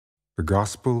The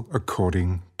Gospel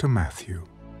according to Matthew.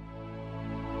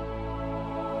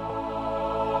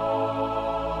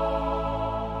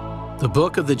 The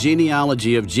book of the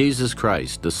genealogy of Jesus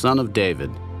Christ, the son of David,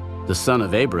 the son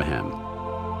of Abraham.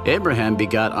 Abraham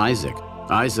begot Isaac,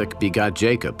 Isaac begot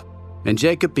Jacob, and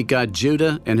Jacob begot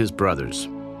Judah and his brothers.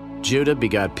 Judah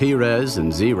begot Perez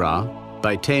and Zerah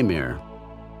by Tamar.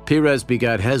 Perez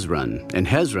begot Hezron, and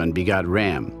Hezron begot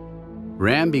Ram.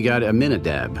 Ram begot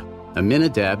Amminadab.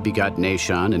 Amminadab begot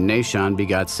Nahshon, and Nahshon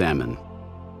begot Salmon.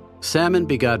 Salmon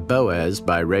begot Boaz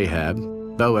by Rahab.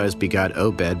 Boaz begot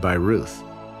Obed by Ruth.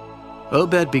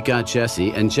 Obed begot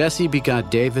Jesse, and Jesse begot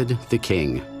David the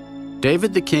king.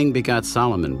 David the king begot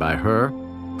Solomon by her,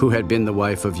 who had been the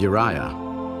wife of Uriah.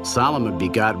 Solomon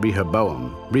begot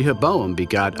Rehoboam. Rehoboam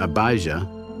begot Abijah,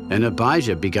 and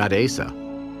Abijah begot Asa.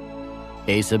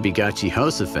 Asa begot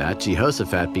Jehoshaphat.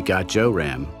 Jehoshaphat begot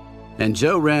Joram, and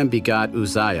Joram begot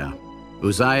Uzziah.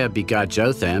 Uzziah begot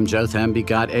Jotham. Jotham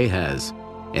begot Ahaz,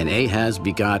 and Ahaz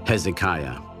begot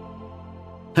Hezekiah.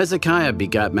 Hezekiah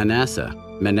begot Manasseh.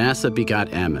 Manasseh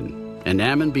begot Ammon, and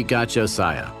Ammon begot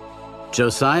Josiah.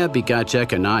 Josiah begot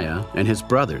Jeconiah and his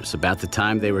brothers about the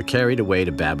time they were carried away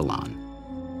to Babylon.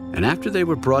 And after they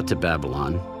were brought to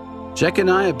Babylon,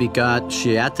 Jeconiah begot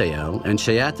Shealtiel, and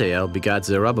Shealtiel begot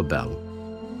Zerubbabel.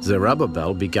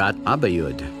 Zerubbabel begot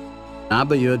Abiud.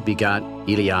 Abiud begot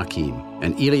Eliakim,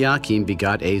 and Eliakim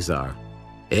begot Azar.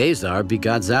 Azar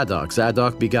begot Zadok.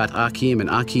 Zadok begot Achim, and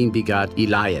Achim begot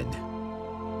Eliad.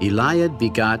 Eliad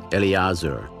begot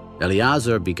Eleazar.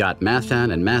 Eleazar begot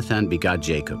Mathan, and Mathan begot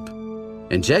Jacob.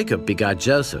 And Jacob begot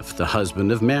Joseph, the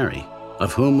husband of Mary,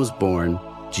 of whom was born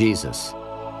Jesus,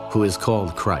 who is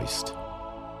called Christ.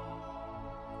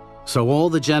 So all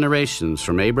the generations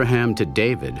from Abraham to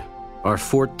David are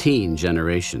 14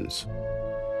 generations.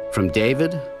 From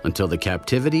David until the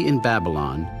captivity in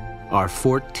Babylon are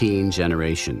 14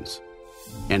 generations.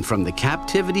 And from the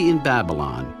captivity in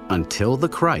Babylon until the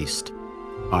Christ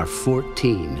are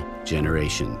 14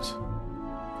 generations.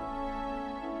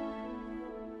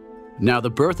 Now the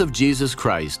birth of Jesus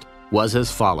Christ was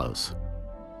as follows.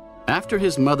 After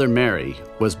his mother Mary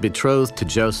was betrothed to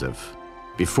Joseph,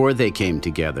 before they came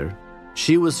together,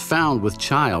 she was found with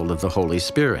child of the Holy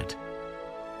Spirit.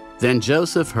 Then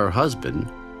Joseph, her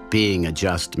husband, being a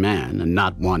just man and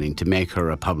not wanting to make her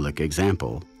a public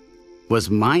example, was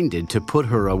minded to put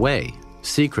her away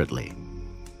secretly.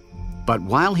 But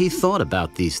while he thought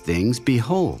about these things,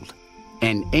 behold,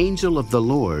 an angel of the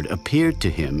Lord appeared to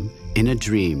him in a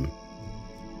dream.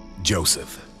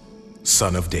 Joseph,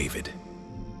 son of David,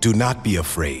 do not be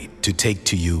afraid to take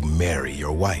to you Mary,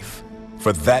 your wife,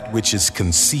 for that which is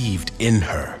conceived in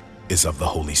her is of the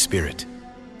Holy Spirit.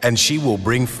 And she will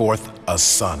bring forth a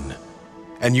son,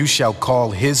 and you shall call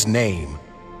his name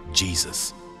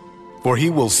Jesus, for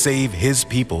he will save his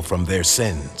people from their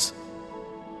sins.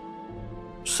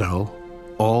 So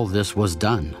all this was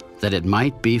done, that it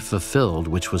might be fulfilled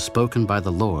which was spoken by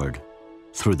the Lord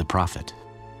through the prophet.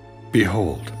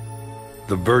 Behold,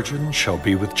 the virgin shall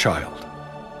be with child,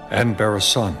 and bear a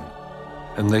son,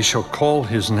 and they shall call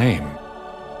his name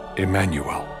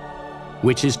Emmanuel,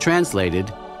 which is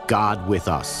translated, God with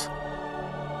us.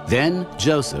 Then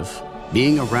Joseph,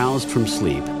 being aroused from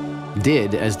sleep,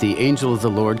 did as the angel of the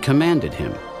Lord commanded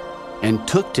him, and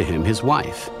took to him his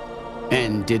wife,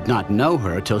 and did not know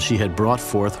her till she had brought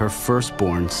forth her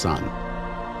firstborn son.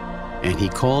 And he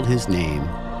called his name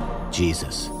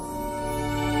Jesus.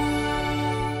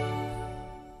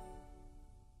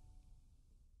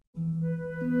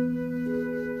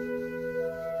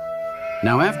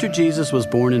 Now after Jesus was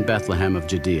born in Bethlehem of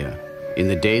Judea, in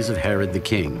the days of Herod the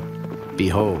king,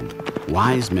 behold,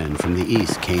 wise men from the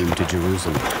east came to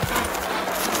Jerusalem.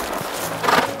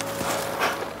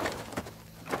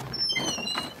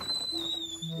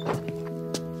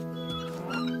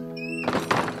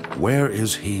 Where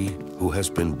is he who has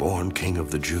been born King of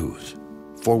the Jews?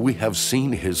 For we have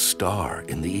seen his star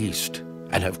in the east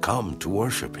and have come to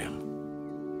worship him.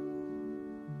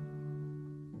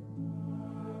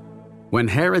 When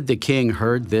Herod the king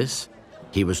heard this,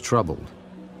 he was troubled,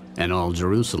 and all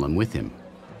Jerusalem with him.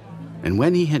 And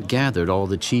when he had gathered all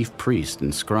the chief priests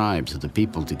and scribes of the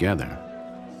people together,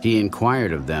 he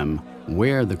inquired of them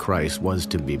where the Christ was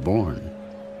to be born.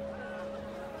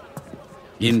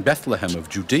 In Bethlehem of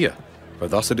Judea, for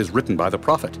thus it is written by the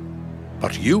prophet,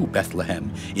 But you,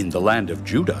 Bethlehem, in the land of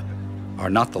Judah, are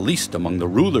not the least among the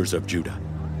rulers of Judah.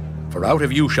 For out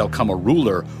of you shall come a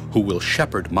ruler who will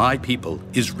shepherd my people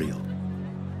Israel.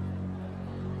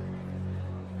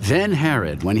 Then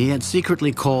Herod, when he had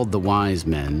secretly called the wise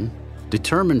men,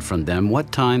 determined from them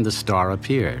what time the star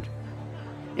appeared.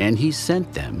 And he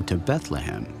sent them to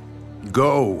Bethlehem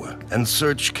Go and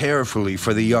search carefully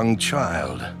for the young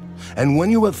child, and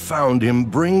when you have found him,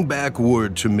 bring back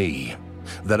word to me,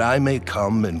 that I may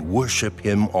come and worship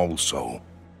him also."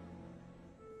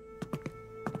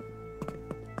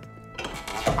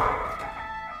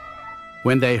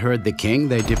 When they heard the king,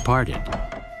 they departed.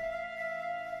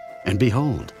 And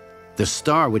behold, the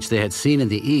star which they had seen in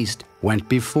the east went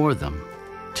before them,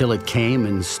 till it came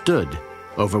and stood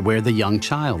over where the young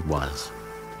child was.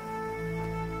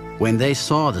 When they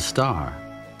saw the star,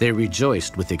 they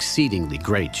rejoiced with exceedingly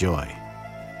great joy.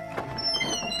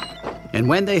 And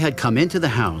when they had come into the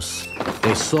house,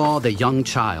 they saw the young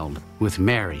child with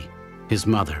Mary, his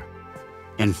mother,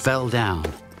 and fell down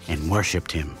and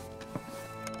worshipped him.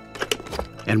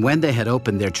 And when they had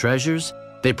opened their treasures,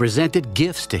 they presented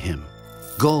gifts to him: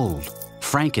 gold,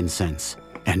 frankincense,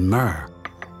 and myrrh.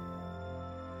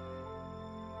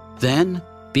 Then,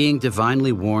 being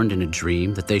divinely warned in a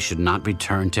dream that they should not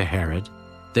return to Herod,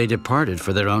 they departed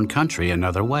for their own country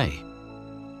another way.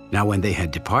 Now when they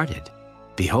had departed,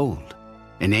 behold,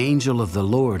 an angel of the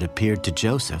Lord appeared to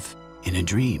Joseph in a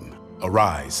dream.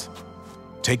 "Arise,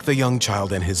 take the young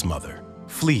child and his mother,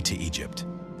 flee to Egypt,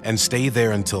 and stay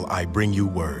there until I bring you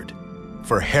word,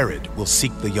 for Herod will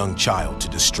seek the young child to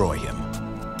destroy him."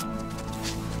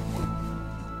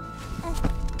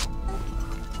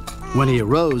 When he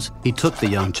arose, he took the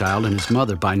young child and his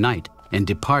mother by night and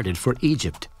departed for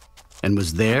Egypt, and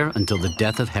was there until the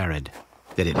death of Herod,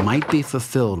 that it might be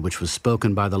fulfilled which was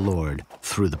spoken by the Lord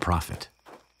through the prophet.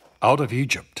 "Out of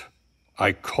Egypt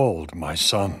I called my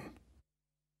son."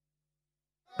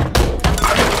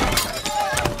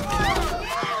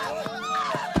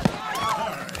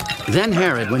 Then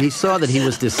Herod, when he saw that he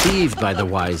was deceived by the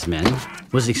wise men,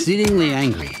 was exceedingly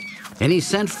angry. And he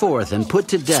sent forth and put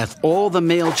to death all the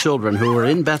male children who were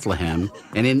in Bethlehem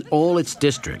and in all its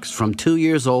districts from 2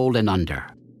 years old and under,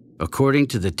 according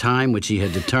to the time which he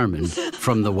had determined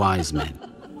from the wise men.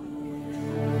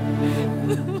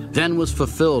 Then was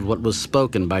fulfilled what was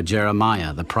spoken by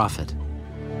Jeremiah the prophet.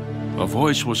 A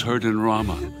voice was heard in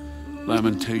Ramah,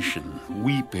 lamentation,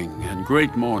 weeping, and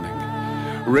great mourning.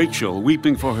 Rachel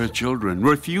weeping for her children,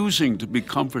 refusing to be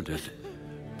comforted,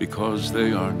 because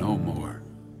they are no more.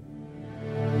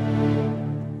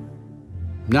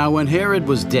 Now when Herod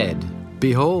was dead,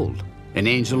 behold, an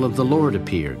angel of the Lord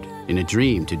appeared in a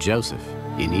dream to Joseph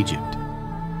in Egypt.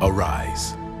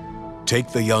 "Arise, take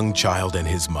the young child and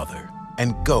his mother,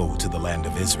 and go to the land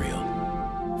of Israel.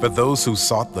 For those who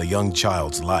sought the young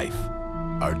child's life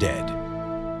are dead."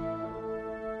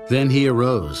 Then he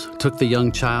arose, took the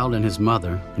young child and his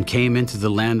mother, and came into the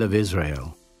land of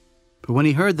Israel. But when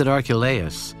he heard that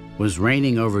Archelaus was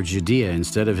reigning over Judea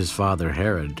instead of his father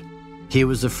Herod, he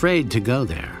was afraid to go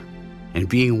there, and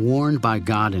being warned by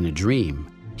God in a dream,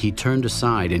 he turned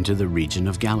aside into the region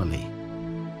of Galilee.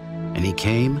 And he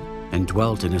came and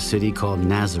dwelt in a city called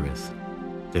Nazareth,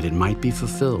 that it might be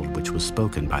fulfilled which was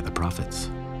spoken by the prophets.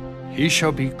 "He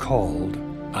shall be called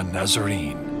a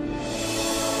Nazarene,